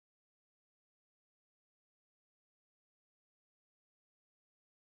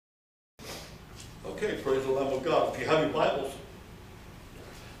Okay, praise the Lamb of God. If you have your Bibles,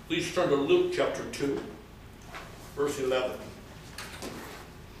 please turn to Luke chapter 2, verse 11.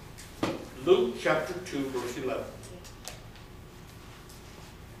 Luke chapter 2, verse 11.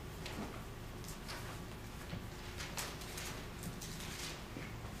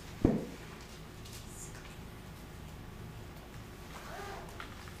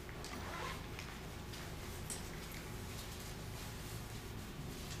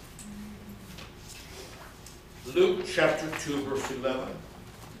 Luke chapter 2, verse 11.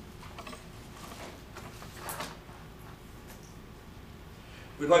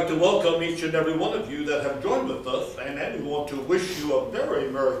 We'd like to welcome each and every one of you that have joined with us, and we want to wish you a very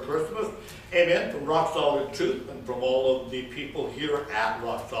Merry Christmas. Amen. From Rock Solid Truth and from all of the people here at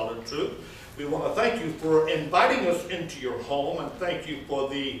Rock Solid Truth. We want to thank you for inviting us into your home, and thank you for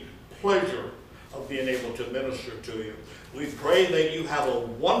the pleasure of being able to minister to you. We pray that you have a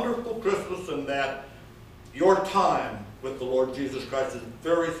wonderful Christmas and that your time with the Lord Jesus Christ is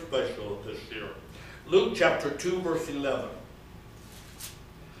very special this year. Luke chapter 2, verse 11.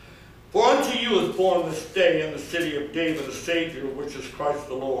 For unto you is born this day in the city of David a Savior, which is Christ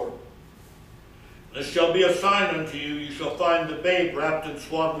the Lord. This shall be a sign unto you, you shall find the babe wrapped in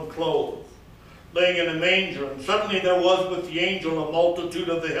swaddling clothes, laying in a manger. And suddenly there was with the angel a multitude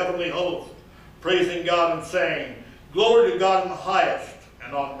of the heavenly host, praising God and saying, Glory to God in the highest,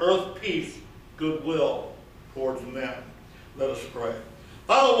 and on earth peace, goodwill towards men. Let us pray.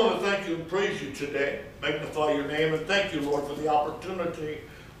 Father, I want to thank you and praise you today, magnify your name, and thank you, Lord, for the opportunity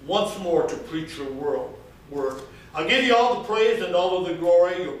once more to preach your word. I'll give you all the praise and all of the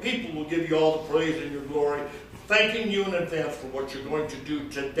glory. Your people will give you all the praise and your glory, thanking you in advance for what you're going to do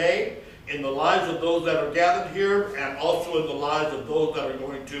today in the lives of those that are gathered here and also in the lives of those that are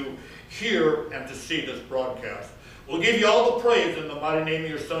going to hear and to see this broadcast. We'll give you all the praise in the mighty name of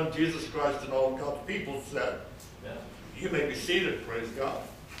your Son, Jesus Christ, and all of God's people said. Amen. You may be seated, praise God.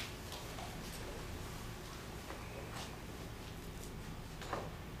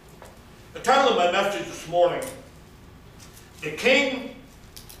 The title of my message this morning, The King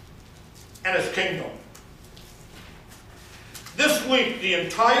and His Kingdom. This week, the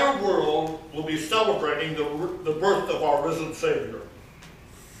entire world will be celebrating the birth of our risen Savior,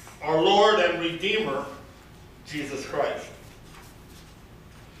 our Lord and Redeemer, Jesus Christ.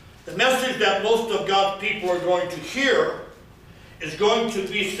 The message that most of God's people are going to hear is going to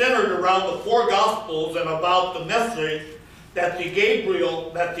be centered around the four Gospels and about the message that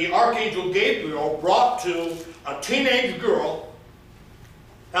the Archangel Gabriel brought to a teenage girl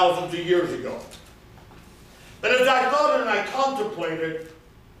thousands of years ago. But as I thought and I contemplated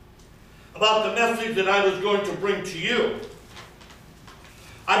about the message that I was going to bring to you,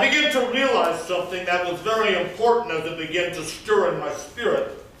 I began to realize something that was very important as it began to stir in my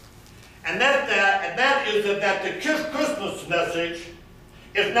spirit. And that is that the Christmas message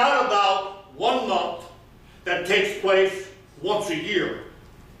is not about 1 month that takes place once a year,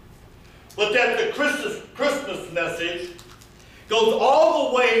 but that the Christmas message goes all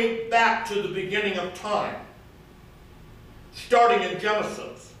the way back to the beginning of time, starting in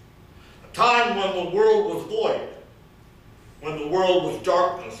Genesis, a time when the world was void, when the world was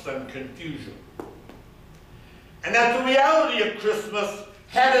darkness and confusion. And that the reality of Christmas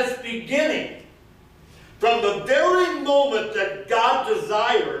had its beginning from the very moment that God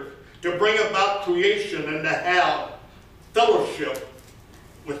desired to bring about creation and to have fellowship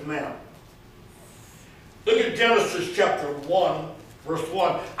with man. Look at Genesis chapter 1, verse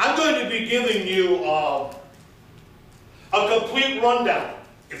 1. I'm going to be giving you a complete rundown,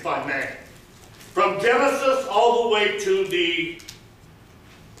 if I may, from Genesis all the way to the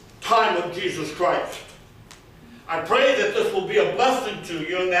time of Jesus Christ. I pray that this will be a blessing to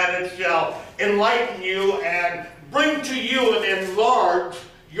you and that it shall enlighten you and bring to you and enlarge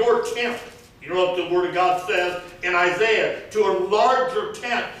your tent. You know what the Word of God says in Isaiah, to enlarge your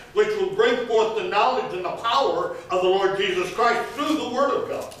tent, which will bring forth the knowledge and the power of the Lord Jesus Christ through the Word of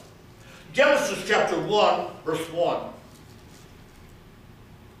God. Genesis chapter 1, verse 1.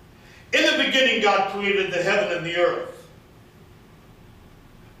 In the beginning God created the heaven and the earth.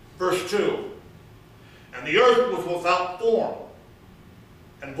 Verse 2. And the earth was without form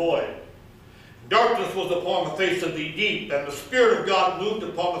and void. Darkness was upon the face of the deep, and the Spirit of God moved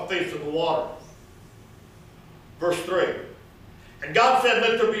upon the face of the waters. Verse 3. And God said,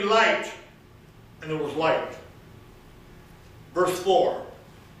 Let there be light, and there was light. Verse 4.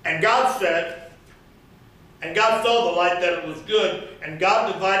 And God said, and God saw the light that it was good, and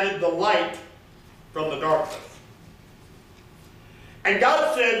God divided the light from the darkness. And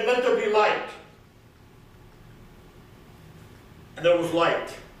God said, Let there be light. And there was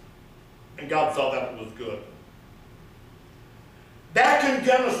light. and God saw that it was good. Back in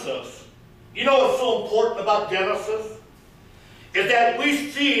Genesis, you know what's so important about Genesis? Is that we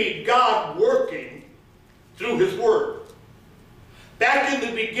see God working through His Word. Back in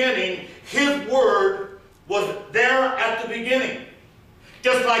the beginning, His Word was there at the beginning,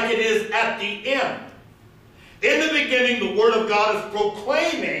 just like it is at the end. In the beginning, the Word of God is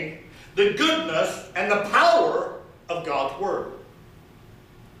proclaiming the goodness and the power of God's Word.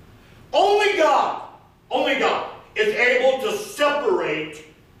 Only God is able to separate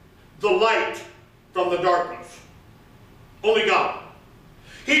the light from the darkness. Only God.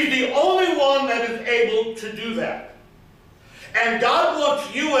 He's the only one that is able to do that. And God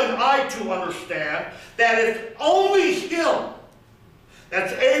wants you and I to understand that it's only Him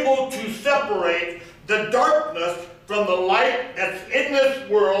that's able to separate the darkness from the light that's in this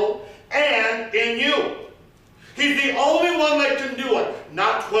world and in you. He's the only one that can do it.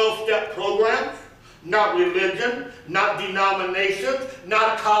 Not 12-step programs, not religion, not denominations,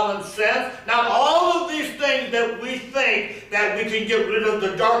 not common sense, not all of these things that we think that we can get rid of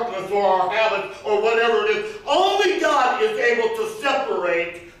the darkness or our habits or whatever it is. Only God is able to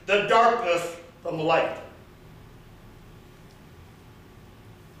separate the darkness from the light.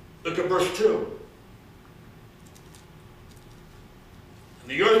 Look at verse 2.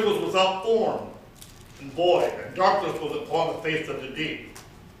 And the earth was without form and void, and darkness was upon the face of the deep.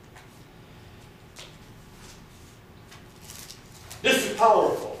 This is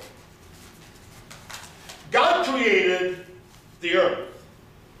powerful. God created the earth.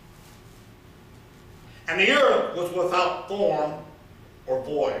 And the earth was without form or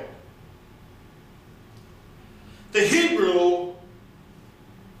void. The Hebrew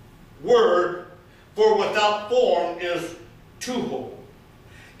word for without form is tuhu.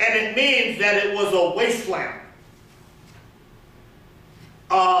 And it means that it was a wasteland,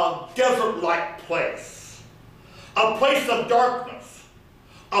 a desert-like place, a place of darkness,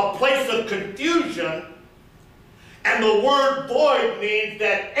 a place of confusion, and the word void means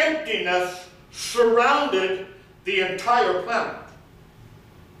that emptiness surrounded the entire planet.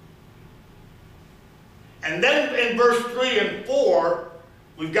 And then in verse 3 and 4,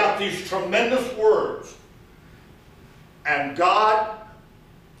 we've got these tremendous words. And God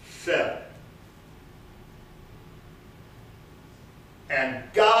said. And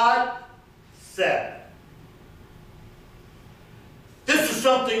God said. This is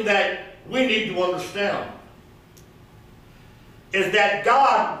something that we need to understand. Is that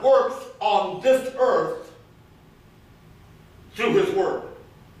God works on this earth through His Word.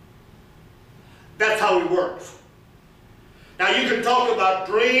 That's how He works. Now you can talk about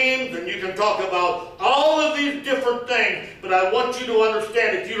dreams and you can talk about all of these different things, but I want you to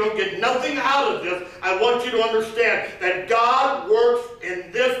understand, if you don't get nothing out of this, I want you to understand that God works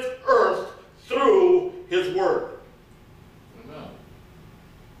in this earth through His Word. Amen.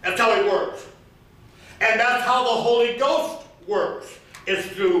 That's how He works. And that's how the Holy Ghost works, is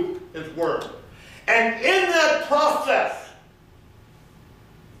through His Word. And in that process,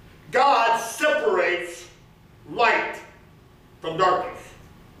 God separates light from darkness.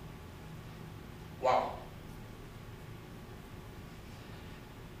 Wow.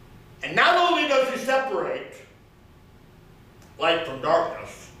 And not only does He separate light from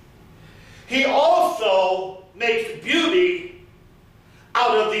darkness, He also makes beauty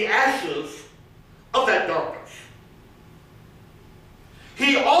out of the ashes of that darkness.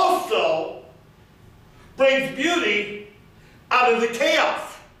 He also brings beauty out of the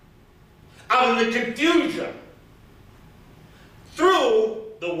chaos, out of the confusion, through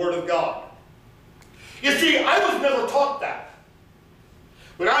the Word of God. You see, I was never taught that.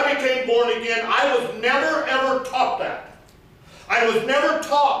 When I became born again, I was never ever taught that. I was never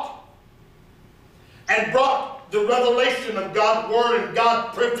taught and brought the revelation of God's Word and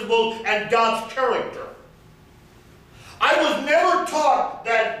God's principles and God's character. I was never taught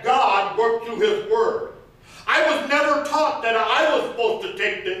that God worked through His Word. I was never taught that I was supposed to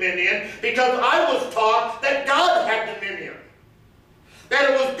take dominion, because I was taught that God had dominion.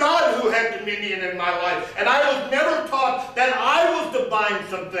 That it was God who had dominion in my life. And I was never taught that I was to bind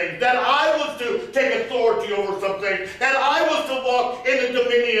some things, that I was to take authority over some things, that I was to walk in the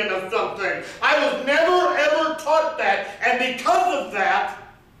dominion of something. I was never ever taught that. And because of that,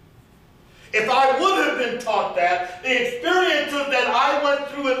 if I would have been taught that, the experiences that I went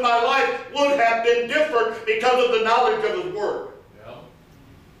through in my life would have been different because of the knowledge of His Word. Yeah.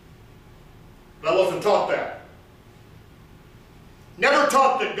 But I wasn't taught that. Never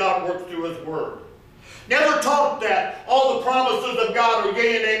taught that God works through His Word. Never taught that all the promises of God are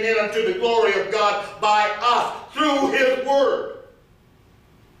yea and amen unto the glory of God by us through His Word.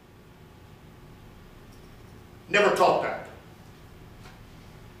 Never taught that.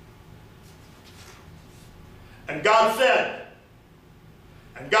 And God said,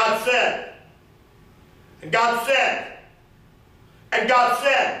 and God said, and God said, and God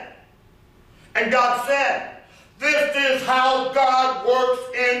said, and God said, this is how God works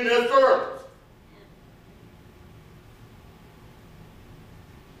in this earth.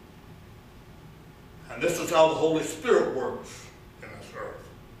 And this is how the Holy Spirit works in this earth.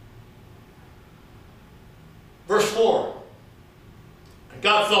 Verse 4. And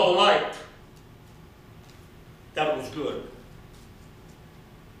God saw the light, that it was good.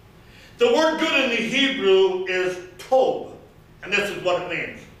 The word good in the Hebrew is tov, and this is what it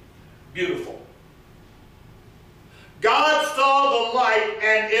means. Beautiful. God saw the light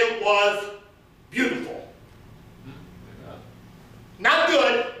and it was beautiful. Not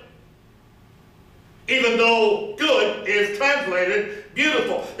good, even though good is translated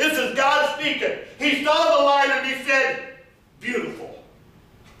beautiful. This is God speaking. He saw the light and he said, beautiful.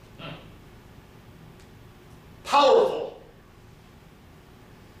 Powerful.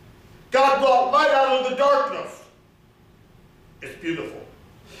 God brought light out of the darkness. It's beautiful.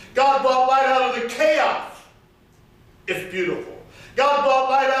 God brought light out of the chaos. It's beautiful. God brought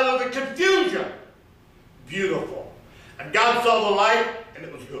light out of the confusion. Beautiful. And God saw the light and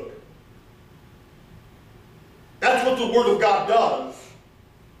it was good. That's what the Word of God does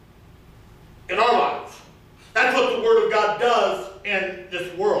in our lives. That's what the Word of God does in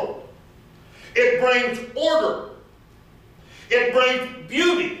this world. It brings order. It brings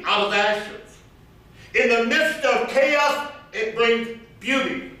beauty out of ashes. In the midst of chaos, it brings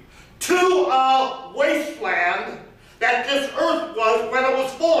beauty to a wasteland that this earth was when it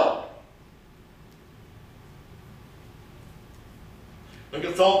was formed. Look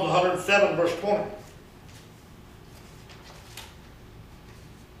at Psalm 107, verse 20.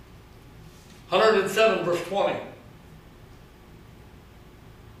 107, verse 20.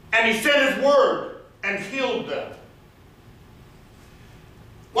 And he sent his word and healed them.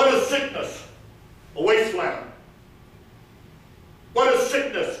 What is sickness? A wasteland. What is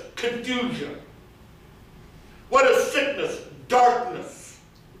sickness? Confusion. What is sickness? Darkness.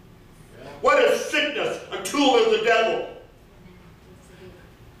 What is sickness? A tool of the devil.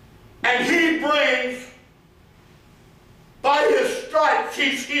 And he brings, by his stripes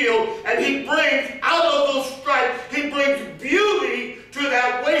he's healed, and he brings out of those stripes, he brings beauty to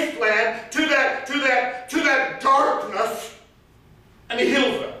that wasteland, to that darkness, and he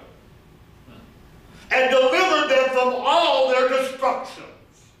heals them. And delivered them from all their destructions.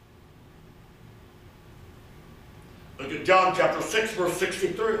 Look at John chapter 6, verse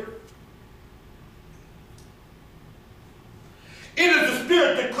 63. It is the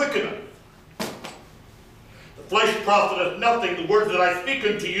Spirit that quickeneth. The flesh profiteth nothing. The words that I speak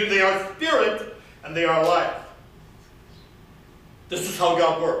unto you, they are spirit and they are life. This is how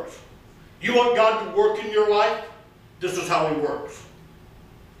God works. You want God to work in your life? This is how he works.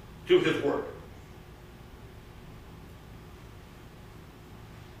 Through his word.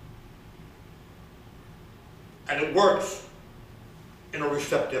 And it works in a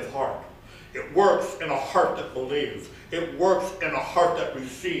receptive heart. It works in a heart that believes. It works in a heart that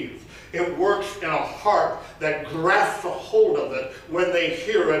receives. It works in a heart that grasps a hold of it when they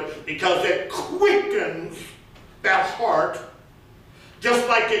hear it, because it quickens that heart just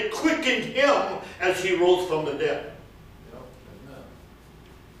like it quickened him as he rose from the dead.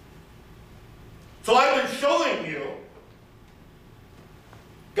 So I've been showing you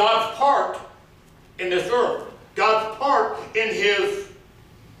God's part in this earth. God's part in his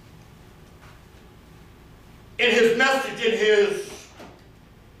message, in his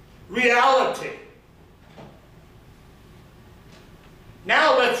reality.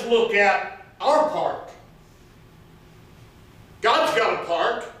 Now let's look at our part. God's got a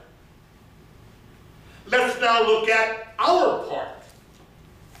part. Let's now look at our part.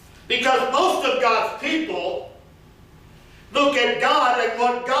 Because most of God's people look at God and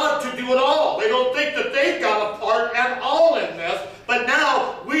want God to do it all. They don't think that they've got a part at all in this. But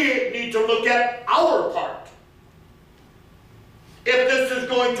now we need to look at our part. If this is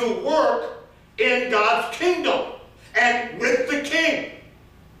going to work in God's kingdom and with the king.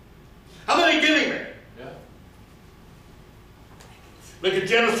 How many getting me? Yeah. Look at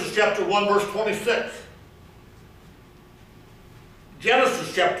Genesis chapter 1, verse 26.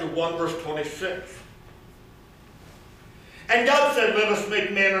 Genesis chapter 1, verse 26. And God said, let us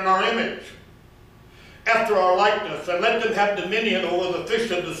make man in our image, after our likeness, and let them have dominion over the fish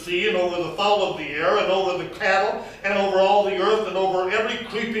of the sea, and over the fowl of the air, and over the cattle, and over all the earth, and over every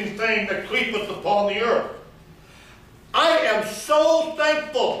creeping thing that creepeth upon the earth. I am so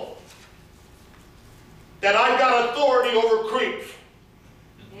thankful that I've got authority over creeps.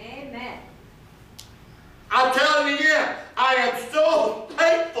 Amen. I'll tell you again, I am so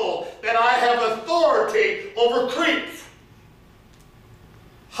thankful that I have authority over creeps.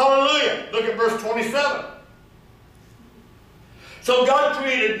 Hallelujah. Look at verse 27. So God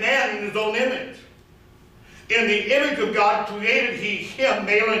created man in his own image. In the image of God created he him,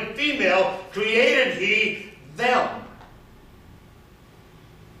 male and female, created he them.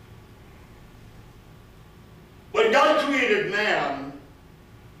 When God created man,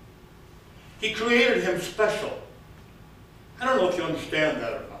 he created him special. I don't know if you understand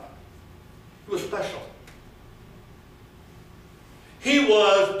that or not. He was special. He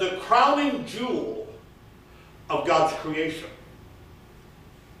was the crowning jewel of God's creation.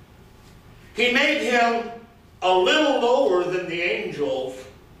 He made him a little lower than the angels,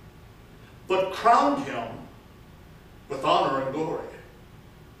 but crowned him with honor and glory.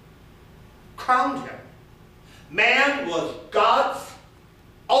 Crowned him. Man was God's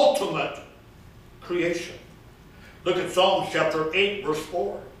ultimate creation. Look at Psalms chapter 8, verse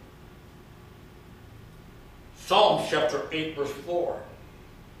 4. Psalms chapter 8, verse 4.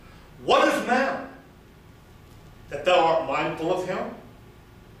 What is man, that thou art mindful of him?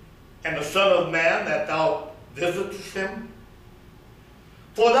 And the Son of Man, that thou visitest him?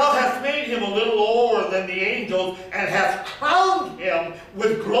 For thou hast made him a little lower than the angels, and hast crowned him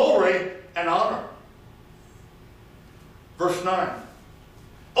with glory and honor. Verse 9.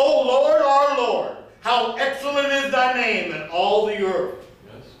 O Lord, our Lord, how excellent is thy name in all the earth.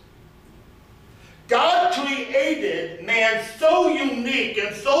 Yes. God created man so unique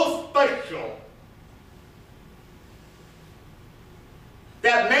and so special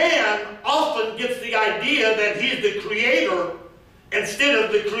that man often gets the idea that he's the creator instead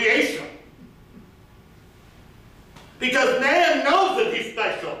of the creation. Because man knows that he's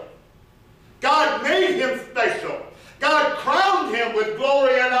special. God made him special. God crowned him with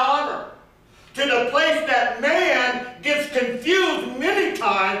glory and honor, to the place that man gets confused many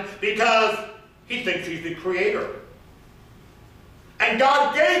times because he thinks he's the creator. And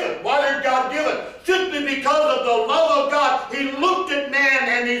God gave it. Why did God give it? Simply because of the love of God. He looked at man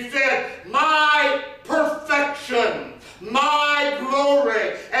and he said, my perfection, my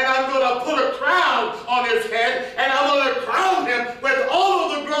glory, and I'm going to put a crown on his head, and I'm going to crown him with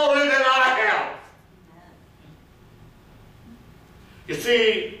all of the glory that I have. You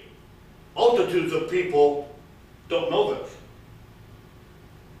see, multitudes of people don't know this.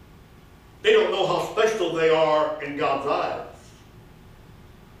 They don't know how special they are in God's eyes.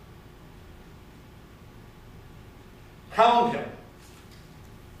 Crowned him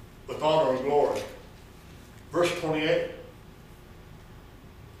with honor and glory. Verse 28.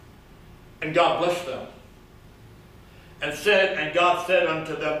 And God blessed them, and God said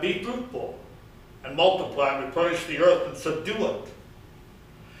unto them, be fruitful, and multiply, and replenish the earth, and subdue it,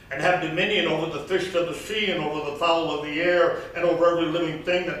 and have dominion over the fish of the sea, and over the fowl of the air, and over every living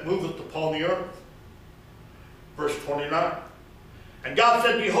thing that moveth upon the earth. Verse 29. And God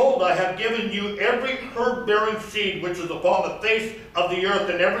said, behold, I have given you every herb-bearing seed which is upon the face of the earth,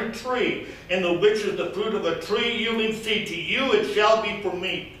 and every tree in the which is the fruit of a tree yielding seed. To you it shall be for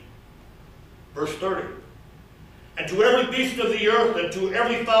meat. Verse 30. And to every beast of the earth, and to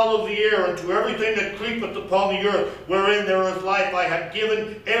every fowl of the air, and to everything that creepeth upon the earth, wherein there is life, I have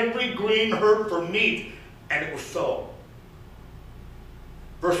given every green herb for meat. And it was so.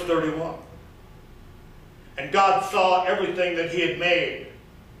 Verse 31. And God saw everything that he had made,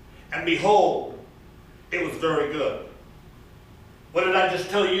 and behold, it was very good. What did I just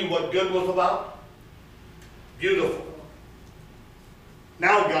tell you what good was about? Beautiful.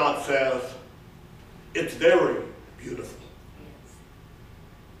 Now God says, it's very beautiful. Yes.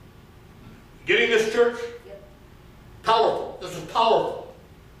 Getting this, church? Yep. Powerful. This is powerful.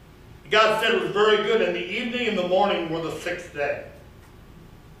 God said it was very good, and the evening and the morning were the sixth day.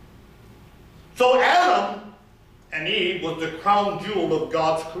 So Adam and Eve was the crown jewel of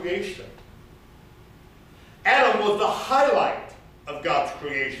God's creation. Adam was the highlight of God's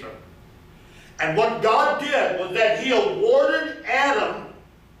creation. And what God did was that he awarded Adam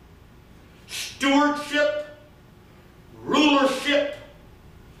stewardship, rulership,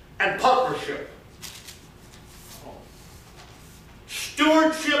 and partnership.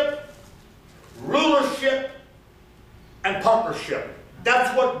 Stewardship, rulership, and partnership.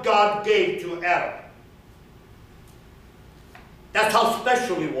 That's what God gave to Adam. That's how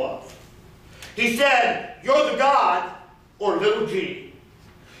special he was. He said, you're the God, or little g.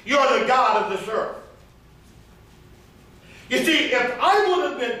 You're the God of this earth. You see, if I would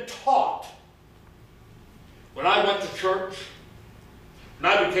have been taught when I went to church,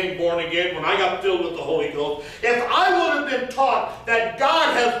 when I became born again, when I got filled with the Holy Ghost, if I would have been taught that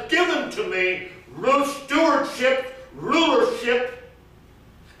God has given to me stewardship, rulership,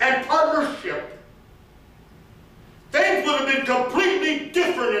 and partnership, things would have been completely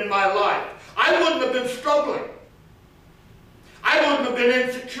different in my life. I wouldn't have been struggling. I wouldn't have been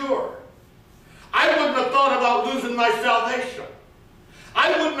insecure. I wouldn't have thought about losing my salvation.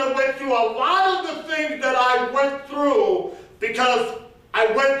 I wouldn't have went through a lot of the things that I went through because I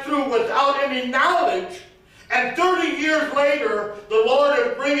went through without any knowledge. And 30 years later, the Lord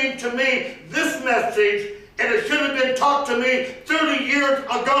is bringing to me this message, and it should have been taught to me 30 years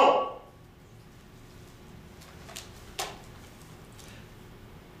ago.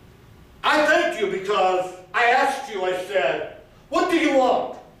 I thank you because I asked you, I said, what do you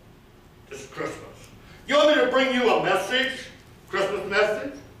want this Christmas? You want me to bring you a message, Christmas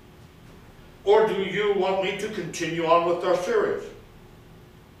message? Or do you want me to continue on with our series?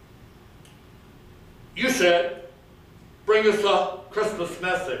 You said, bring us a Christmas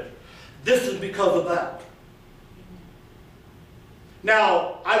message. This is because of that.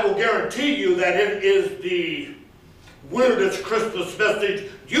 Now, I will guarantee you that it is the weirdest Christmas message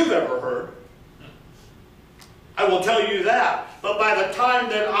you've ever heard. I will tell you that. But by the time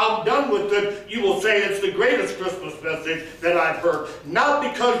that I'm done with it, you will say it's the greatest Christmas message that I've heard. Not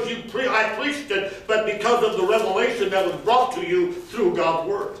because I preached it, but because of the revelation that was brought to you through God's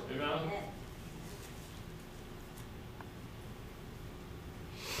Word. Amen.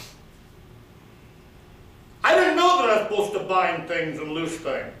 I didn't know that I was supposed to bind things and loose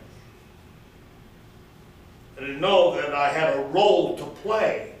things. I didn't know that I had a role to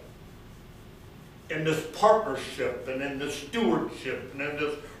play in this partnership and in this stewardship and in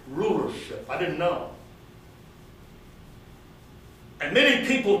this rulership. I didn't know. And many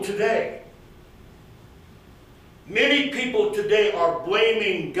people today are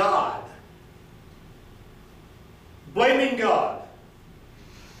blaming God. Blaming God.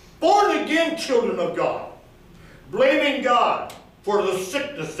 Born again children of God. Blaming God for the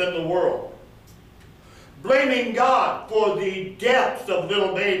sickness in the world. Blaming God for the deaths of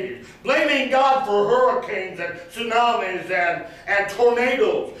little babies. Blaming God for hurricanes and tsunamis and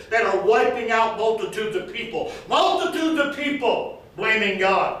tornadoes that are wiping out multitudes of people. Multitudes of people blaming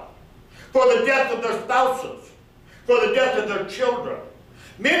God for the death of their spouses, for the death of their children.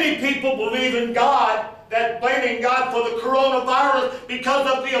 Many people believe in God, that blaming God for the coronavirus because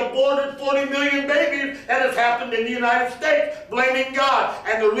of the aborted 40 million babies that has happened in the United States. Blaming God.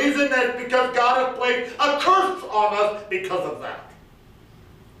 And the reason that is because God has placed a curse on us because of that.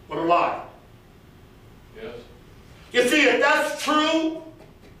 What a lie. Yes. You see, if that's true,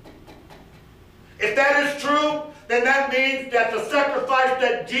 if that is true, then that means that the sacrifice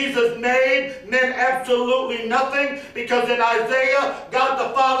that Jesus made meant absolutely nothing, because in Isaiah, God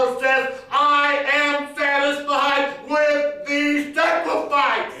the Father says, I am satisfied with the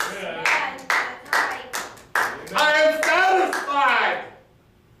sacrifice. Amen. Yes, that's right. I am satisfied.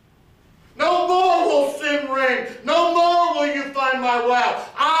 No more will sin reign. No more will you find my wrath.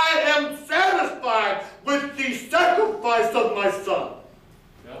 I am satisfied with the sacrifice of my Son.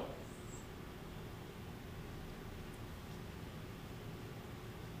 Yep.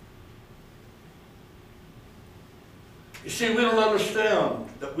 You see, we don't understand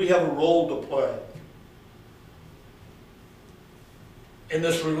that we have a role to play in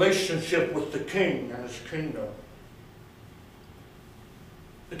this relationship with the King and His kingdom.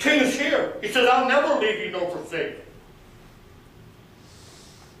 The King is here. He says, I'll never leave you nor forsake you.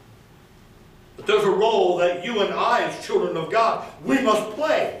 But there's a role that you and I, as children of God, we must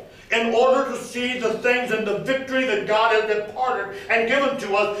play in order to see the things and the victory that God has imparted and given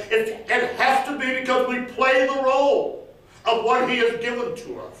to us. It has to be because we play the role of what He has given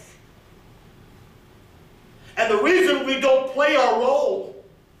to us. And the reason we don't play our role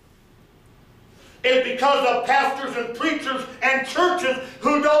is because of pastors and preachers and churches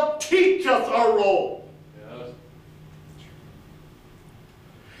who don't teach us our role. Yes.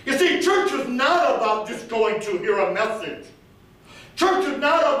 You see, church is not about just going to hear a message. Church is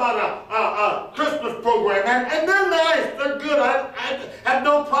not about a Christmas program, and they're nice, they're good, I have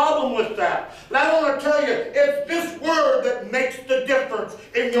no problem with that. And I want to tell you, it's this word that makes the difference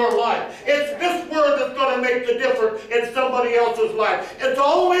in your life. It's this word that's going to make the difference in somebody else's life. It's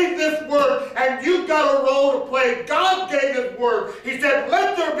only this word, and you've got a role to play. God gave His word. He said,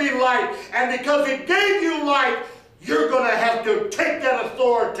 let there be light, and because He gave you light, you're going to have to take that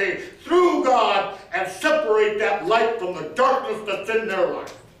authority through God and separate that light from the darkness that's in their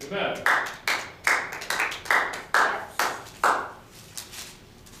life. Amen.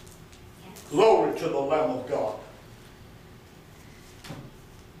 Glory to the Lamb of God.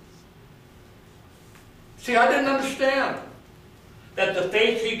 See, I didn't understand that the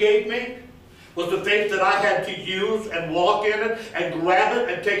faith he gave me was the faith that I had to use and walk in it and grab it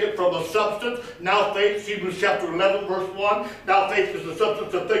and take it from a substance. Now faith, Hebrews chapter 11, verse 1, now faith is the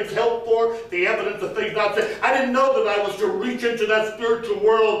substance of things hoped for, the evidence of things not seen. I didn't know that I was to reach into that spiritual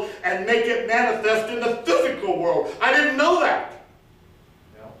world and make it manifest in the physical world. I didn't know that.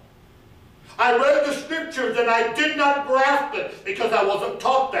 Yeah. I read the scriptures and I did not grasp it because I wasn't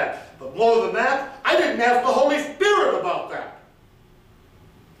taught that. But more than that, I didn't ask the Holy Spirit about that.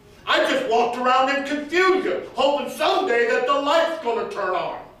 I just walked around in confusion, hoping someday that the light's going to turn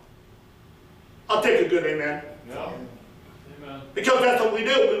on. I'll take a good amen. Yeah. Amen. Because that's what we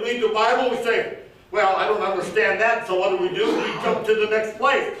do. We read the Bible, we say, well, I don't understand that, so what do? We jump to the next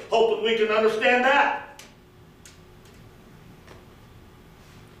place, hoping we can understand that.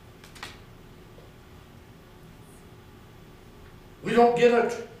 We don't get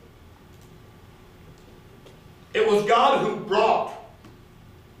it. It was God who brought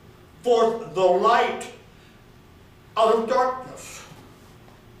forth the light out of darkness.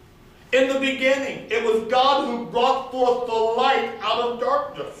 In the beginning, it was God who brought forth the light out of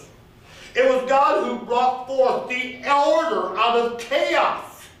darkness. It was God who brought forth the order out of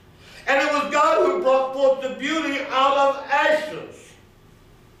chaos. And it was God who brought forth the beauty out of ashes.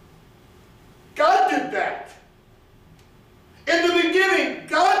 God did that. In the beginning,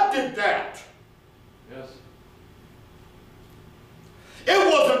 God did that. Yes.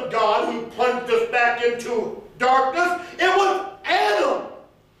 It wasn't God who plunged us back into darkness. It was Adam.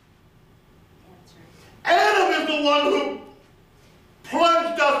 That's right. Adam is the one who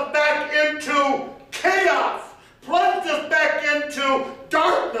plunged us back into chaos, plunged us back into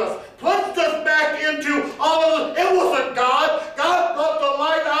darkness, plunged us back into all of it. It wasn't God. God brought the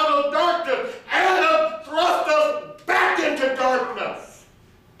light out of darkness. Adam thrust us back into darkness.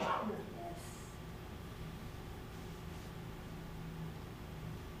 Yes.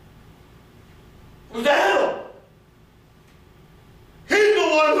 It was Adam. He's the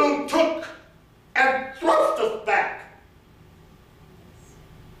one who took and thrust us back.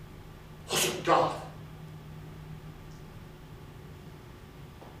 It wasn't God.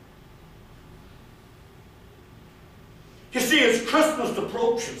 You see, as Christmas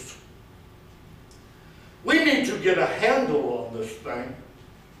approaches, we need to get a handle on this thing.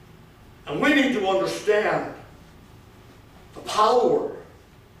 And we need to understand the power.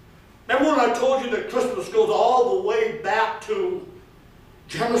 Remember when I told you that Christmas goes all the way back to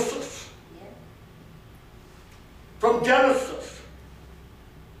Genesis? Yeah. From Genesis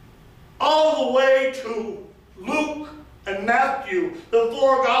all the way to Luke and Matthew, the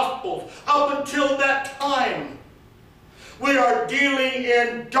four Gospels, up until that time. We are dealing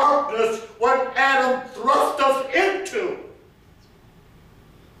in darkness, what Adam thrust us into.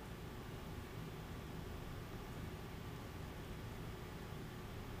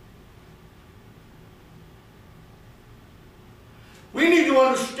 We need to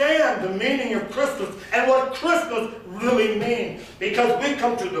understand the meaning of Christmas and what Christmas really means. Because we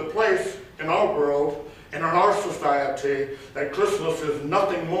come to the place in our world and in our society that Christmas is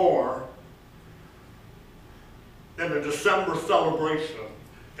nothing more than a December celebration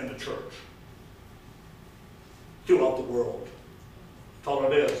in the church. Throughout the world. That's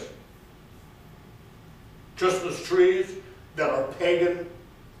all it is. Christmas trees that are pagan.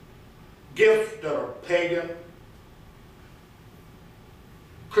 Gifts that are pagan.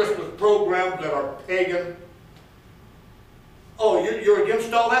 Christmas programs that are pagan. Oh, you're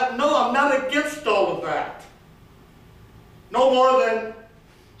against all that? No, I'm not against all of that. No more than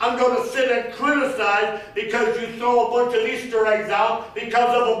I'm going to sit and criticize because you throw a bunch of Easter eggs out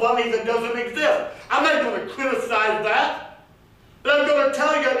because of a bunny that doesn't exist. I'm not going to criticize that. But I'm going to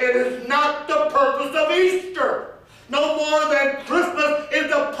tell you it is not the purpose of Easter. No more than Christmas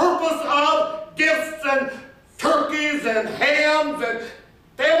is the purpose of gifts and turkeys and hams and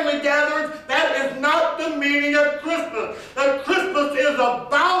family gatherings. That is not the meaning of Christmas. The Christmas is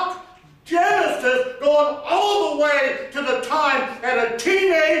about Genesis going all the way to the time that a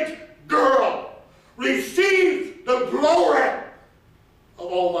teenage girl receives the glory of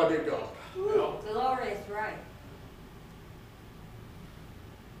Almighty God. Ooh, glorious, right.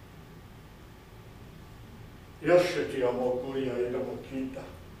 Yes, Shiti Amokuria Iramokita.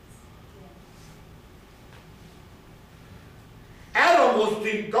 Adam was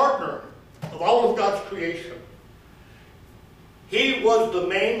the gardener of all of God's creation. He was the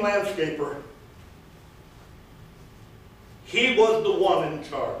main landscaper. He was the one in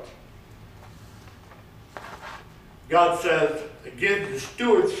charge. God says, again, the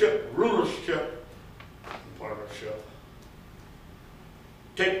stewardship, rulership, and partnership.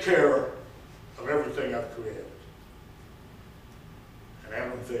 Take care of everything I've created.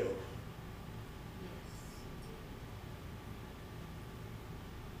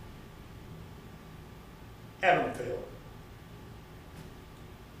 Adam failed.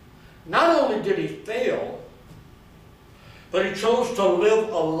 Not only did he fail, but he chose to live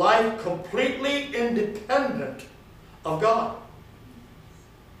a life completely independent of God.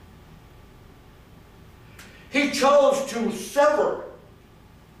 He chose to sever,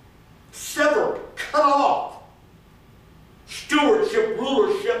 cut off stewardship,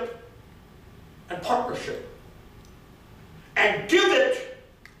 rulership, and partnership, and give it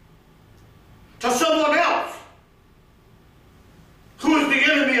to someone else who is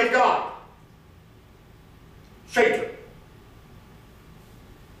the enemy of God, Satan.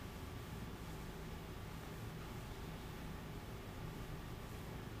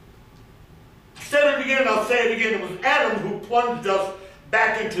 I said it again, I'll say it again. It was Adam who plunged us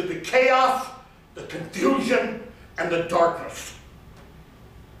back into the chaos, the confusion, and the darkness.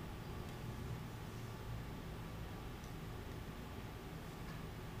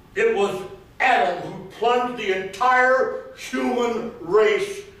 It was Adam who plunged the entire human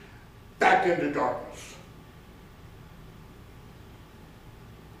race back into darkness.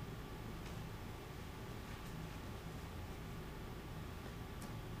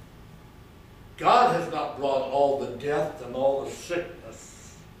 God has not brought all the death and all the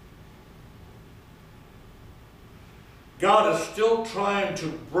sickness. God is still trying to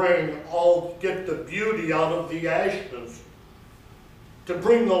get the beauty out of the ashes, to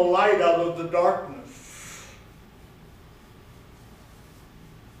bring the light out of the darkness,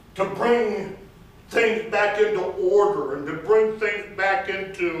 to bring things back into order and to bring things back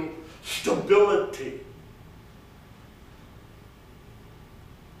into stability.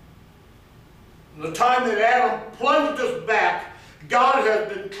 The time that Adam plunged us back, God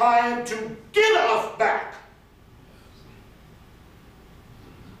has been trying to get us back.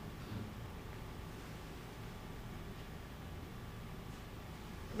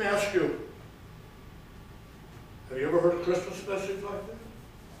 Let me ask you, have you ever heard a Christmas message like that?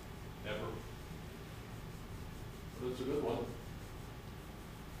 Never. But it's a good one.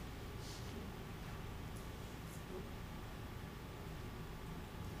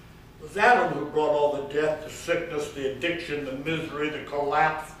 It was Adam who brought all the death, the sickness, the addiction, the misery, the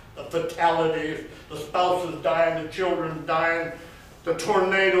collapse, the fatalities, the spouses dying, the children dying, the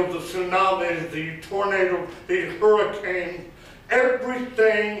tornadoes, the tsunamis, the hurricanes,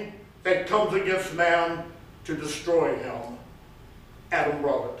 everything that comes against man to destroy him. Adam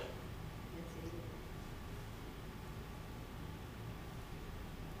brought it.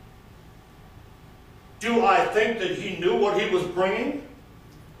 Do I think that he knew what he was bringing?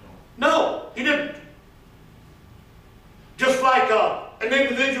 No, he didn't. Just like an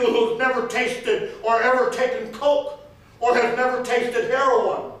individual who's never tasted or ever taken coke or has never tasted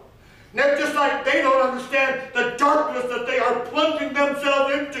heroin. Just like they don't understand the darkness that they are plunging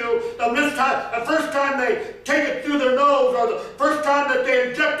themselves into the first time they take it through their nose or the first time that they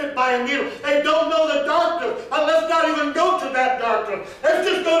inject it by a needle. They don't know the darkness. But let's not even go to that darkness. Let's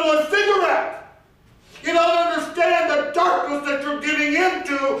just go to a cigarette. You don't understand the darkness that you're getting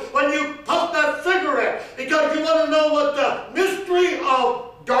into when you puff that cigarette, because you want to know what the mystery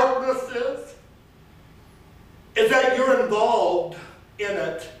of darkness is that you're involved in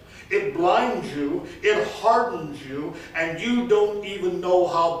it. It blinds you, it hardens you, and you don't even know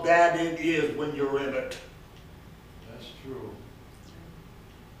how bad it is when you're in it. That's true.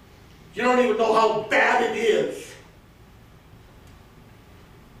 You don't even know how bad it is.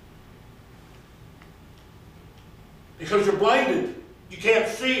 Because you're blinded. You can't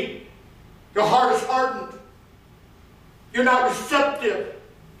see. Your heart is hardened. You're not receptive.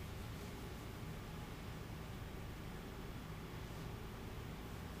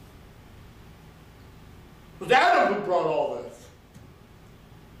 It was Adam who brought all this.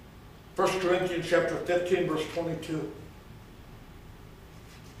 1 Corinthians chapter 15, verse 22.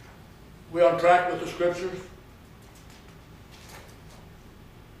 We on track with the scriptures?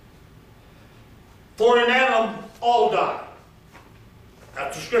 For in Adam all die.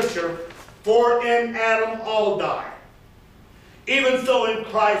 That's the scripture. For in Adam all die. Even so in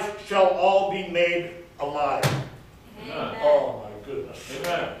Christ shall all be made alive. Amen. Oh my goodness.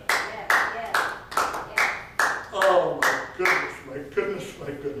 Amen. Yes, yes, yes. Oh my goodness, my goodness,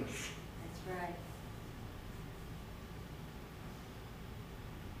 my goodness. That's right.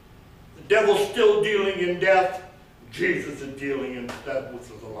 The devil's still dealing in death. Jesus is dealing in death, which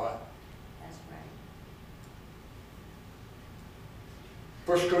is alive. That's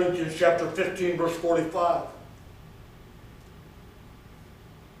right. 1 Corinthians chapter 15, verse 45.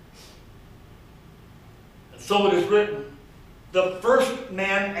 And so it is written, the first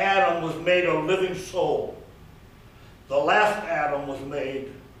man, Adam, was made a living soul. The last Adam was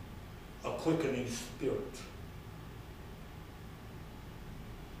made a quickening spirit.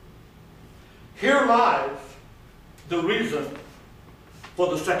 Here lies the reason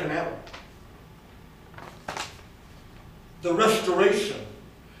for the second Adam. The restoration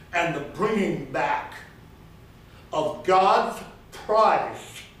and the bringing back of God's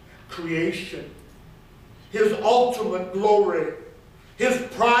prized creation. His ultimate glory. His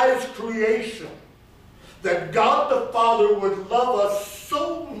prized creation. That God the Father would love us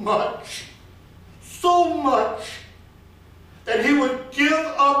so much, that He would give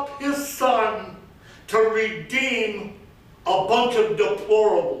up His Son to redeem a bunch of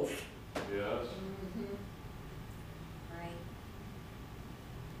deplorables. Yes. Right.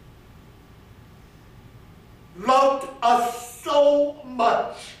 Loved us so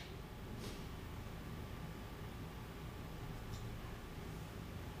much.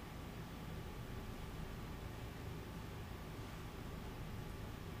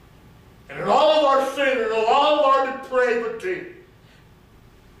 And in all of our sin and in all of our depravity,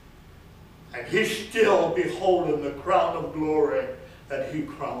 and He's still beholding the crown of glory that He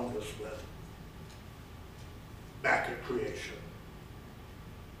crowned us with back at creation.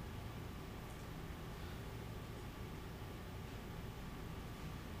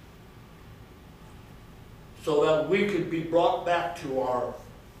 So that we could be brought back to our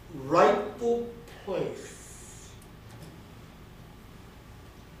rightful place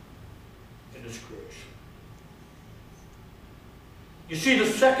in this creation. You see, the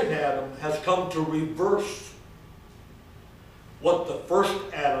second Adam has come to reverse what the first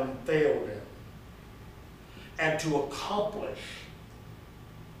Adam failed in and to accomplish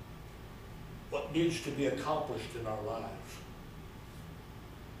what needs to be accomplished in our lives.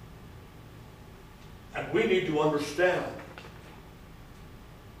 And we need to understand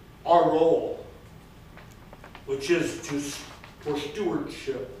our role, which is for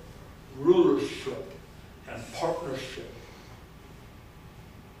stewardship, rulership, and partnership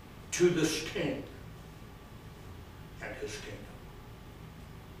to this King and His kingdom.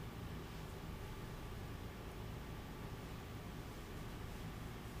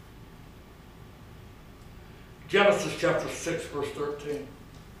 Genesis chapter 6, verse 13.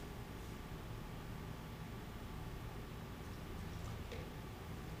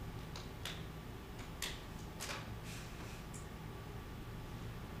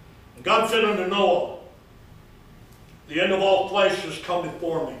 God said unto Noah, the end of all flesh is come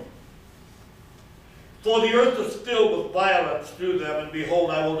before me. For the earth is filled with violence through them, and behold,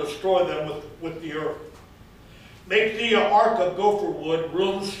 I will destroy them with the earth. Make thee an ark of gopher wood,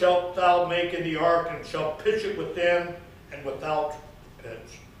 rooms shalt thou make in the ark, and shalt pitch it within and without the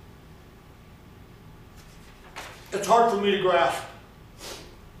pitch. It's hard for me to grasp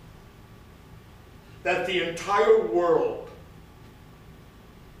that the entire world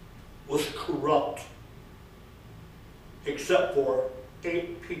was corrupt except for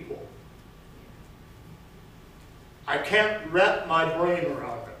 8 people. I can't wrap my brain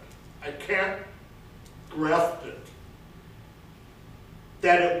around it. I can't grasp it.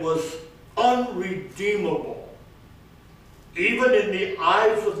 That it was unredeemable. Even in the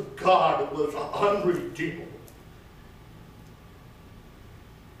eyes of God, it was unredeemable.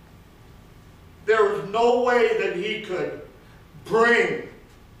 There was no way that He could bring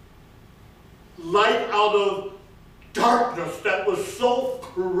light out of darkness that was so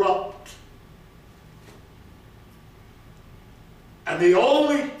corrupt. And the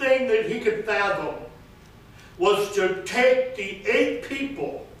only thing that He could fathom was to take the 8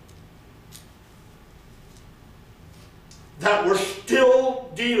 people that were still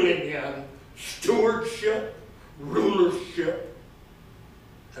dealing in stewardship, rulership,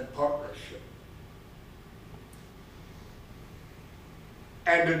 and partnership,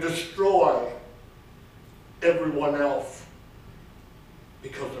 and to destroy everyone else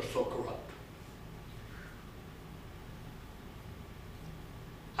because they're so corrupt.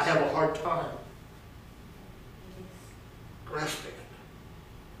 I have a hard time grasping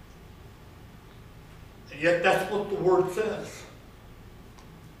it. And yet that's what the Word says.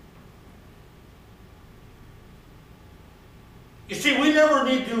 You see, we never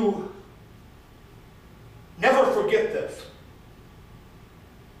need to never forget this.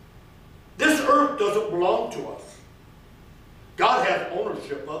 This earth doesn't belong to us. God has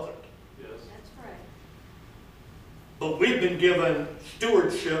ownership of it. Yes. That's right. But we've been given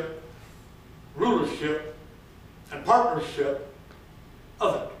stewardship, rulership, and partnership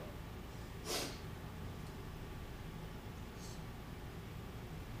of it.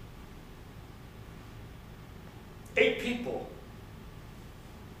 Eight people.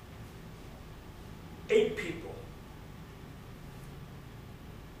 8 people.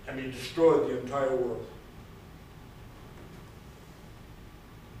 And He destroyed the entire world.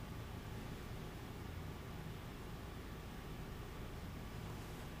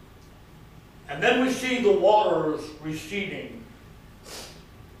 And then we see the waters receding.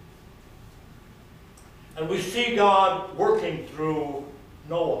 And we see God working through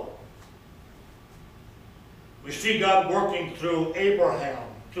Noah. We see God working through Abraham,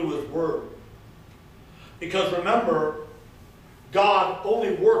 through his word. Because remember, God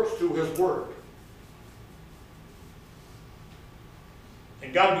only works through his word.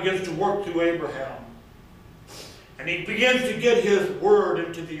 And God begins to work through Abraham. And he begins to get his word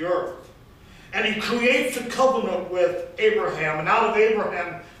into the earth. And he creates a covenant with Abraham. And out of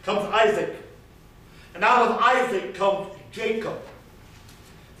Abraham comes Isaac. And out of Isaac comes Jacob.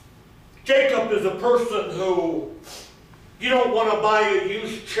 Jacob is a person who you don't want to buy a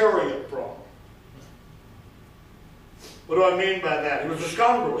used chariot from. What do I mean by that? He was a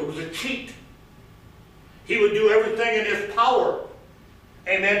scoundrel. He was a cheat. He would do everything in his power,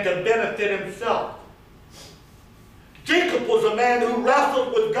 amen, to benefit himself. Jacob was a man who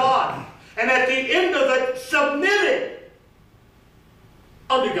wrestled with God, and at the end of it, submitted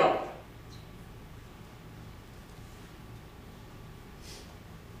unto God.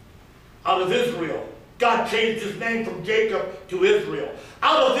 Out of Israel, God changed his name from Jacob to Israel.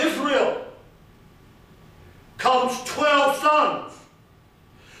 Out of Israel comes 12 sons,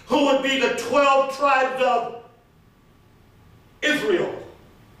 who would be the 12 tribes of Israel.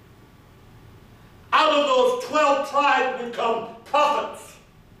 Out of those 12 tribes would come prophets.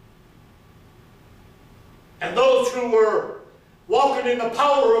 And those who were walking in the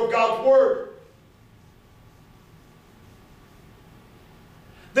power of God's word.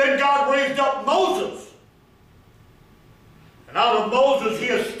 Then God raised up Moses. And out of Moses he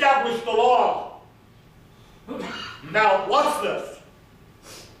established the law. Now watch this.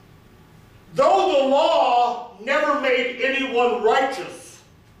 Though the law never made anyone righteous,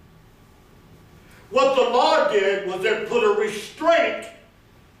 what the law did was it put a restraint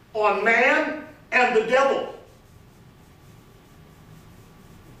on man and the devil.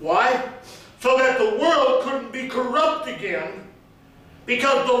 Why? So that the world couldn't be corrupt again,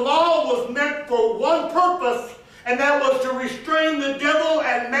 because the law was meant for one purpose, and that was to restrain the devil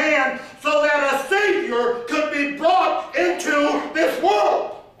and man so that a Savior could be brought into this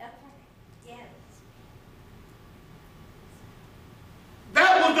world. Yes.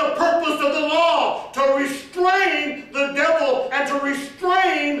 That was the purpose of the law, to restrain the devil and to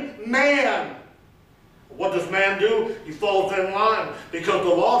restrain man. What does man do? He falls in line, because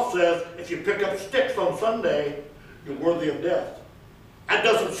the law says if you pick up sticks on Sunday, you're worthy of death. That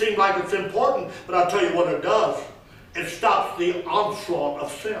doesn't seem like it's important, but I'll tell you what it does. It stops the onslaught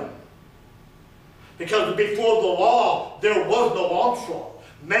of sin. Because before the law, there was no onslaught.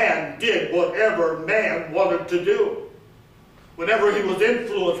 Man did whatever man wanted to do, whenever he was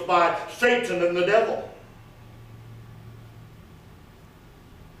influenced by Satan and the devil.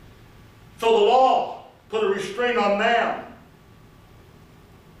 So the law put a restraint on man.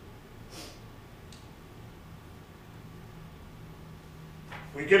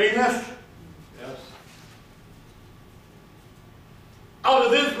 We getting this? Yes. Out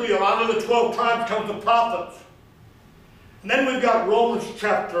of Israel, out of the 12 tribes comes the prophets. And then we've got Romans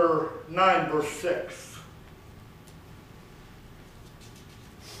chapter 9, verse 6.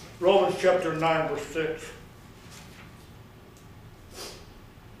 Romans chapter 9, verse 6.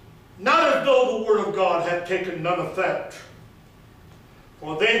 Not as though the word of God had taken none effect.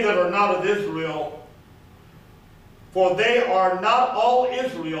 For they that are not of Israel, for they are not all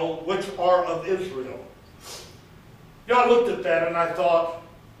Israel which are of Israel. You know, I looked at that and I thought,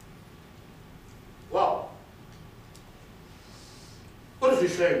 wow, what is he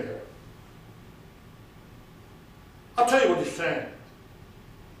saying here? I'll tell you what he's saying.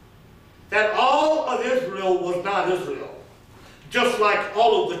 That all of Israel was not Israel. Just like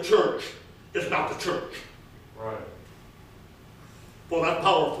all of the church is not the church. Right. Well, that's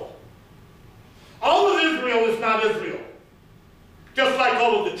powerful. All of Israel is not Israel. Just like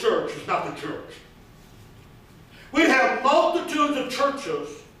all of the church is not the church. We have multitudes of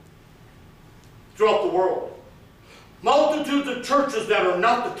churches throughout the world. Multitudes of churches that are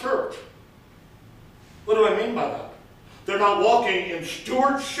not the church. What do I mean by that? They're not walking in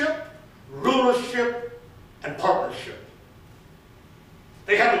stewardship, rulership, and partnership.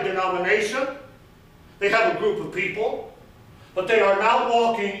 They have a denomination. They have a group of people. But they are not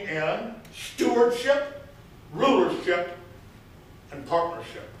walking in stewardship, rulership, and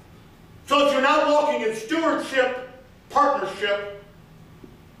partnership. So if you're not walking in stewardship, partnership,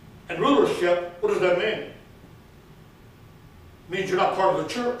 and rulership, what does that mean? It means you're not part of the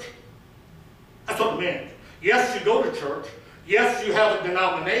church. That's what it means. Yes, you go to church. Yes, you have a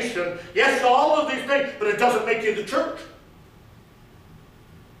denomination. Yes, all of these things, but it doesn't make you the church.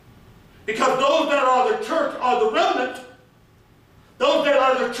 Because those that are the church are the remnant. Those that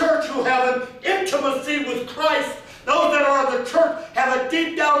are the church who have an intimacy with Christ. Those that are the church have a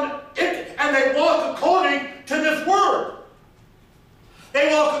deep down, and they walk according to this word.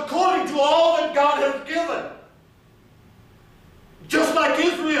 They walk according to all that God has given. Just like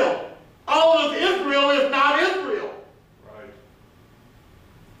Israel. All of Israel is not Israel. Right.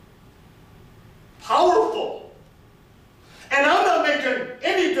 Powerful. And I'm not making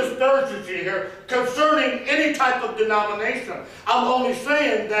any disparagements here concerning any type of denomination. I'm only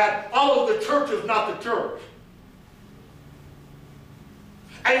saying that all of the church is not the church.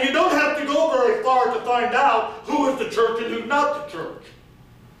 And you don't have to go very far to find out who is the church and who's not the church.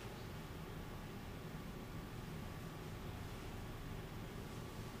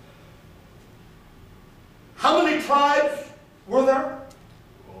 How many tribes were there?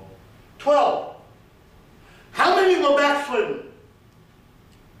 12. How many were backslidden?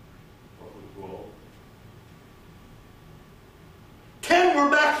 Probably 12. 10 were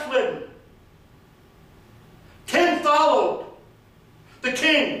backslidden. 10 followed the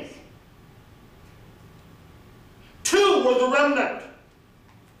kings. 2 were the remnant.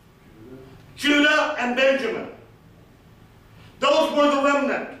 Judah and Benjamin. Those were the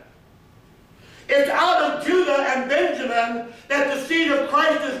remnant. It's out of Judah and Benjamin that the seed of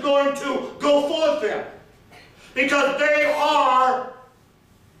Christ is going to go forth in. Because they are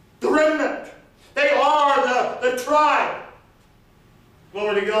the remnant. They are the tribe.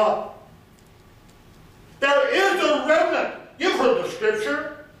 Glory to God. There is a remnant. You've heard the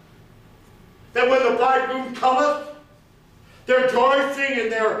scripture. That when the bridegroom cometh, they're rejoicing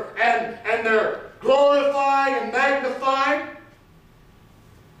and they're glorifying and magnifying.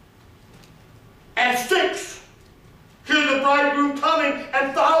 And 6 hear the bridegroom coming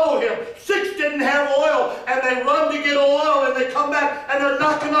and follow him. 6 didn't have oil, and they run to get oil, and they come back and they're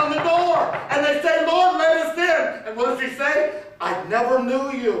knocking on the door. And they say, Lord, let us in. And what does he say? I never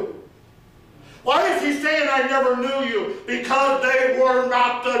knew you. Why is he saying I never knew you? Because they were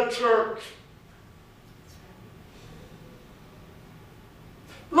not the church.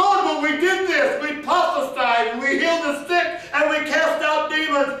 Lord, when we did this, we prophesied, and we healed the sick, and we cast out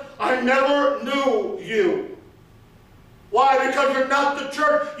demons. I never knew you. Why? Because you're not the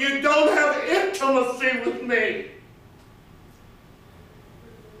church. You don't have intimacy with me.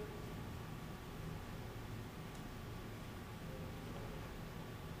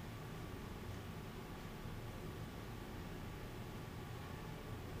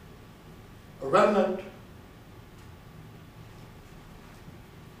 A remnant.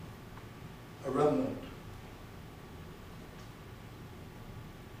 A remnant.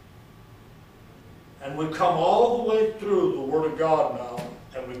 And we come all the way through the Word of God now,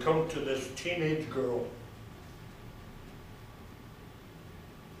 and we come to this teenage girl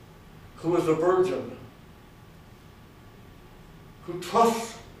who is a virgin, who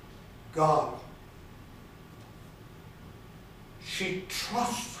trusts God. She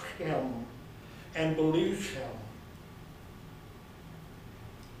trusts Him and believes Him.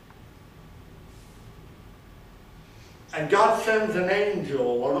 And God sends an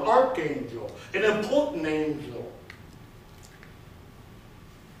angel, an archangel, an important angel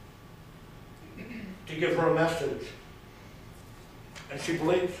to give her a message. And she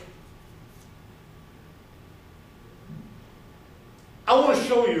believes. I want to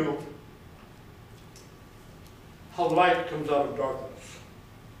show you how light comes out of darkness.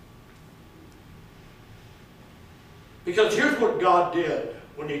 Because here's what God did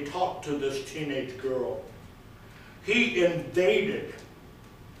when He talked to this teenage girl. He invaded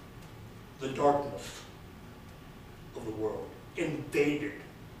the darkness of the world. Invaded.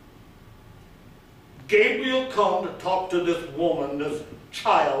 Gabriel come to talk to this woman, this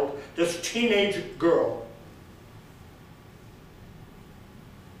child, this teenage girl.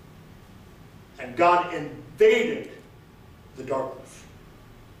 And God invaded the darkness.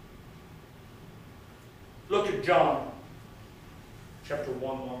 Look at John chapter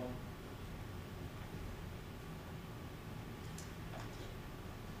 1:1.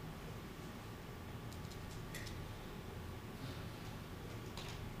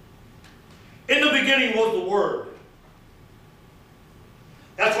 In the beginning was the Word.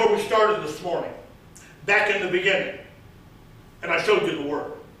 That's where we started this morning. Back in the beginning. And I showed you the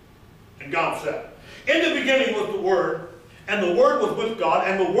Word. And God said, in the beginning was the Word, and the Word was with God,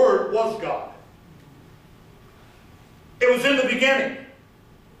 and the Word was God. It was in the beginning.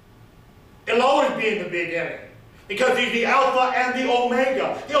 It'll always be in the beginning. Because He's the Alpha and the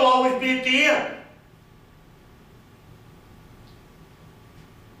Omega. He'll always be at the end.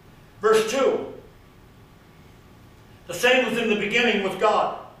 Verse 2. The same was in the beginning with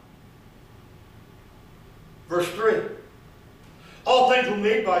God. Verse 3. All things were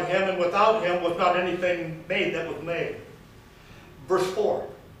made by him, and without him was not anything made that was made. Verse 4.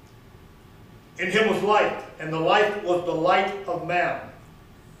 In him was light, and the light was the light of man.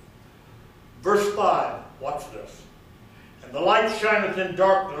 Verse 5. Watch this. And the light shineth in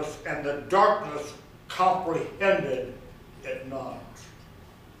darkness, and the darkness comprehended it not.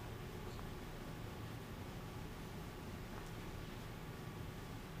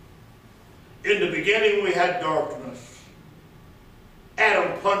 In the beginning we had darkness.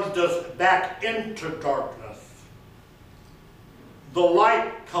 Adam plunged us back into darkness. The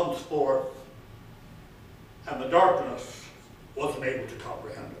light comes forth, and the darkness wasn't able to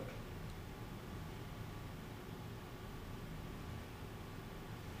comprehend it.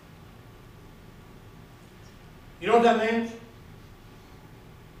 You know what that means?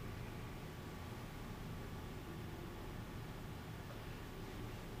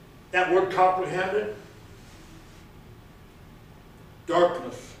 That word comprehended,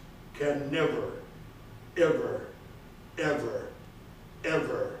 darkness can never, ever, ever,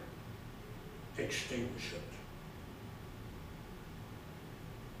 ever extinguish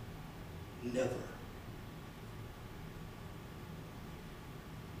it. Never.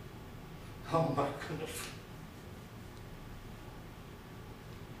 Oh my goodness.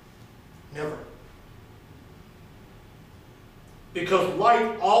 Never. Because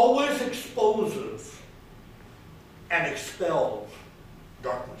light always exposes and expels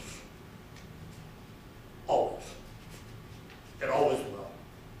darkness. Always. It always will.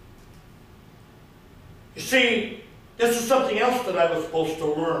 You see, this is something else that I was supposed to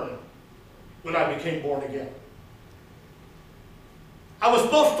learn when I became born again. I was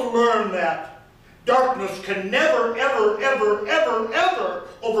supposed to learn that darkness can never, ever, ever, ever, ever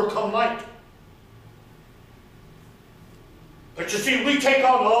overcome light. But you see, we take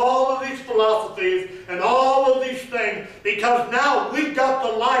on all of these philosophies and all of these things because now we've got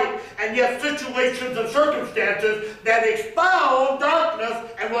the light, and yet situations and circumstances that expound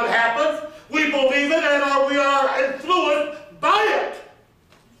darkness, and what happens? We believe it and we are influenced by it.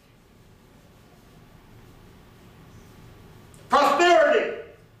 Prosperity,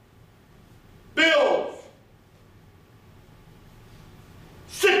 bills,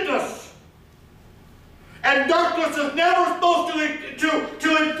 sickness, and darkness is never supposed to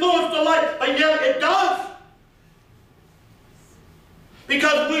influence the light, but yet it does.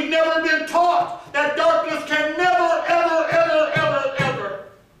 Because we've never been taught that darkness can never, ever, ever, ever, ever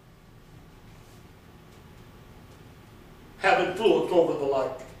have influence over the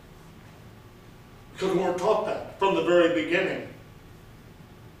light. Because we weren't taught that from the very beginning.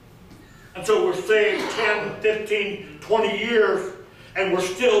 And so we're saying 10, 15, 20 years, and we're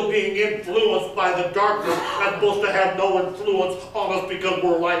still being influenced by the darkness that's supposed to have no influence on us because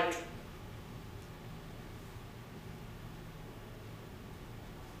we're light.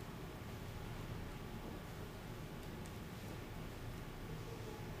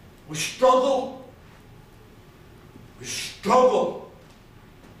 We struggle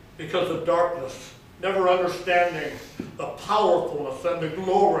because of darkness, never understanding the powerfulness and the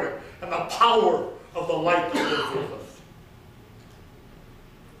glory and the power of the light that lives with us.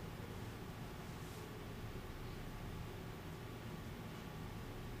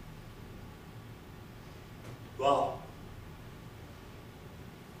 Wow.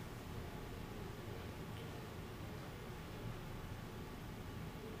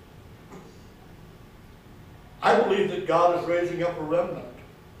 I believe that God is raising up a remnant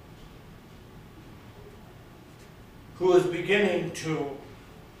who is beginning to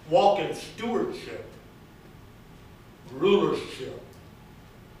walk in stewardship, rulership,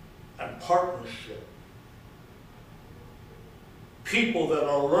 and partnership. People that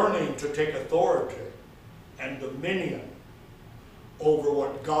are learning to take authority and dominion over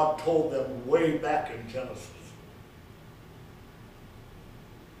what God told them way back in Genesis.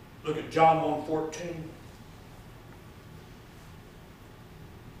 Look at John 1:14.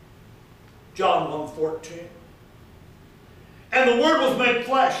 John 1:14. And the Word was made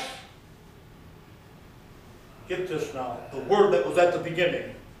flesh. Get this now. The Word that was at the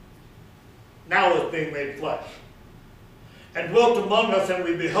beginning now is being made flesh. And dwelt among us, and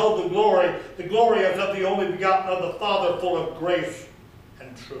we beheld the glory as of the only begotten of the Father, full of grace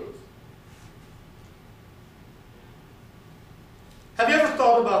and truth. Have you ever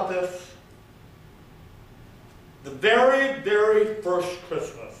thought about this? The very, very first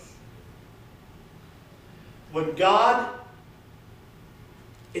Christmas, when God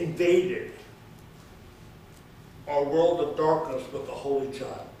invaded our world of darkness with the Holy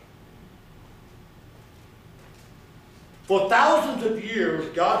Child. For thousands of years,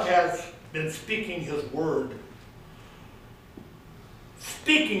 God has been speaking His word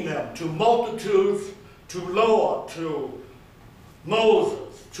speaking them to multitudes, to Noah, to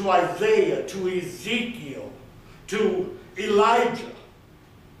Moses, to Isaiah, to Ezekiel, to Elijah.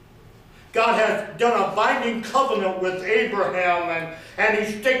 God has done a binding covenant with Abraham, and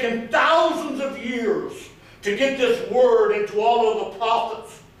he's taken thousands of years to get this word into all of the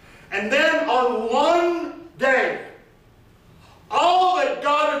prophets. And then on one day, all that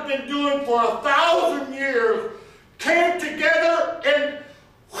God has been doing for 1,000 years came together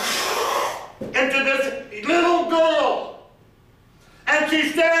into this little girl. And she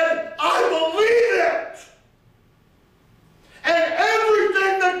said, I believe it. And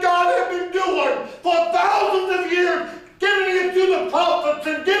everything that God had been doing for thousands of years, getting it to the prophets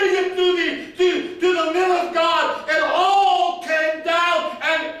and getting it to the men of God, it all came down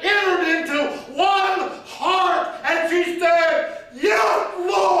and entered into one heart. And she said, yes,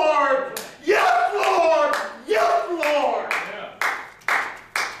 Lord! Yes, Lord! Yes, Lord! Yeah.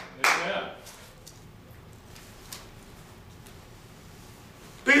 Amen.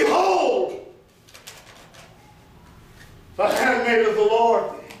 Behold, the handmaid of the Lord.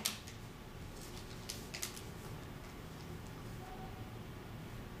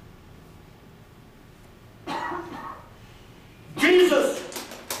 Jesus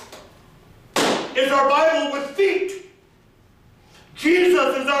is our Bible with feet.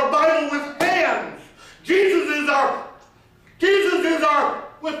 Jesus is our Bible with hands. Jesus is our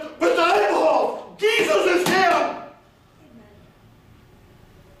with eyeballs. Jesus is Him.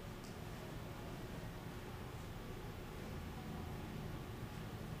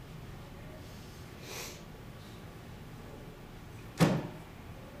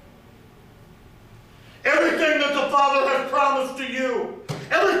 Everything that the Father has promised to you,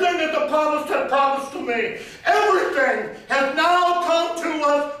 everything that the promise had promised to me, everything has now come to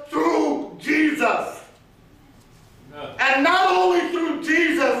us through Jesus. Amen. And not only through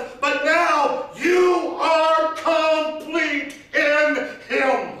Jesus, but now you are complete in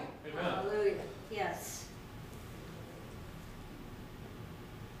Him. Amen. Hallelujah. Yes.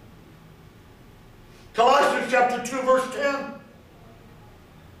 Colossians chapter 2, verse 10.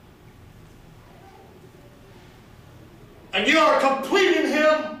 And you are complete in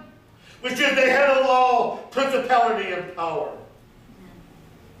Him, which is the head of all principality and power.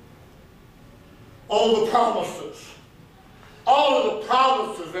 All the promises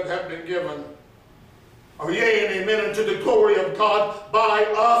that have been given are yea and amen unto the glory of God by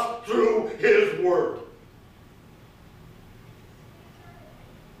us through His word.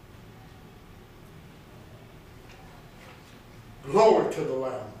 Glory to the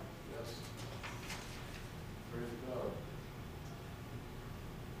Lamb. Yes. Praise God.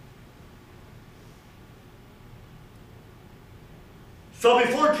 So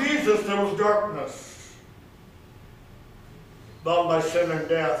before Jesus there was darkness, bound by sin and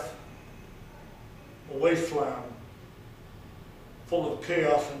death, a wasteland full of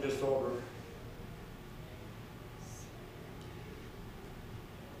chaos and disorder.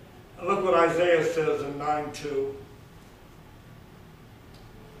 And look what Isaiah says in 9:2.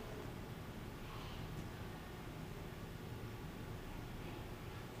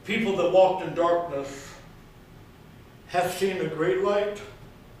 People that walked in darkness have seen a great light.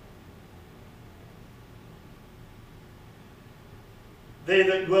 They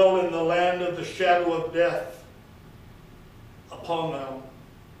that dwell in the land of the shadow of death, upon them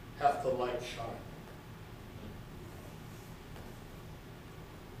hath the light shine.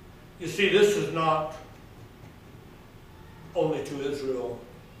 You see, this is not only to Israel.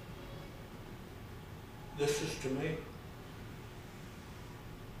 This is to me.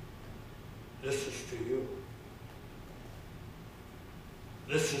 This is to you.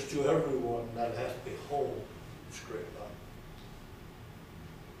 This is to everyone that hath behold this great light.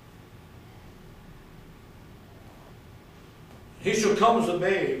 He shall come as a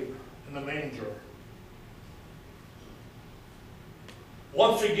babe in the manger.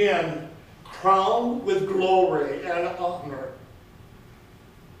 Once again, crowned with glory and honor.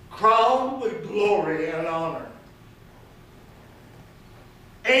 Crowned with glory and honor.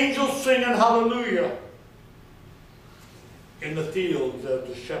 Angels singing hallelujah in the fields as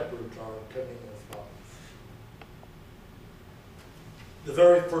the shepherds are tending their flocks. The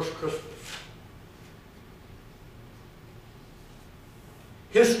very first Christmas.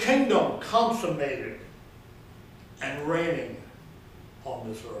 His kingdom consummated and reigning on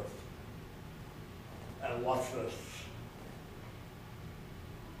this earth. And watch this.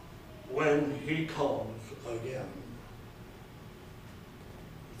 When He comes again,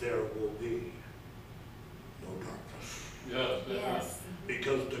 there will be no darkness. Yes. Yes.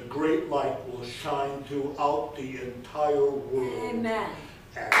 Because the great light will shine throughout the entire world. Amen.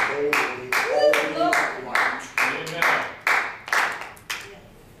 And they will be only light. Amen.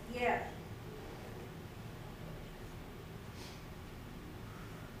 Yeah.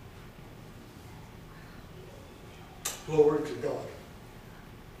 Glory to God.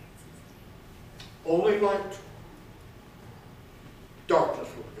 Only light. Darkness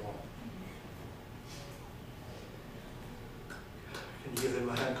will be gone. Can you give him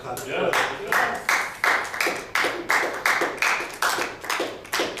a hand clap? Yes. Yes.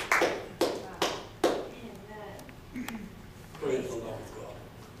 Wow. Amen. Praise the love of God.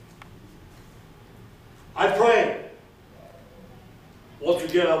 I pray. Once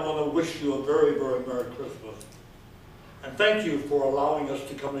again, I want to wish you a very, very Merry Christmas. And thank you for allowing us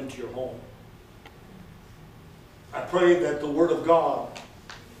to come into your home. I pray that the Word of God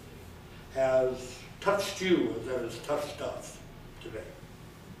has touched you as it has touched us today.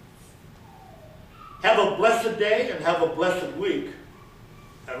 Have a blessed day and have a blessed week.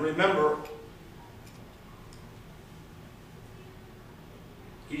 And remember,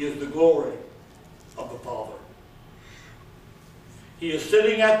 He is the glory of the Father. He is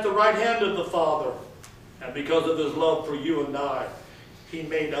sitting at the right hand of the Father. And because of His love for you and I, He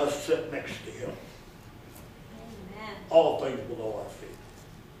made us sit next to Him. Amen. All things below our feet.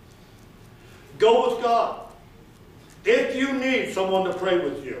 Go with God. If you need someone to pray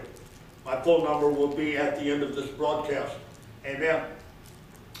with you, my phone number will be at the end of this broadcast. Amen.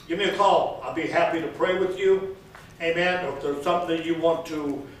 Give me a call. I'll be happy to pray with you. Amen. Or if there's something that you want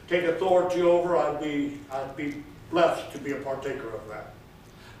to take authority over, I'd be blessed to be a partaker of that.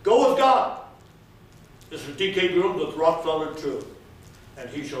 Go with God. This is D.K. Groom with Rock Solid Truth, and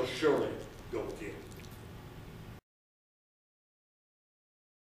He shall surely go with you.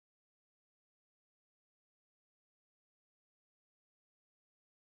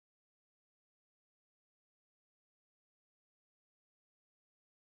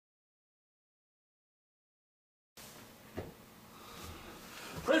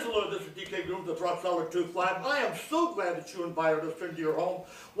 Praise the Lord, this is D.K. Groom with Rock Solid Truth Live. I am so glad that you invited us into your home.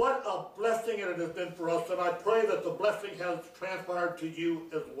 What a blessing it has been for us, and I pray that the blessing has transpired to you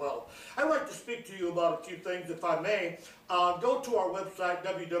as well. I'd like to speak to you about a few things, if I may. Go to our website,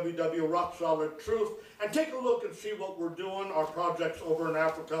 www.rocksolidtruth, and take a look and see what we're doing, our projects over in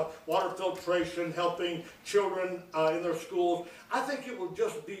Africa, water filtration, helping children in their schools. I think it will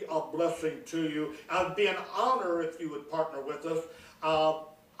just be a blessing to you. It would be an honor if you would partner with us.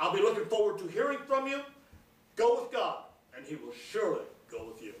 I'll be looking forward to hearing from you. Go with God, and He will surely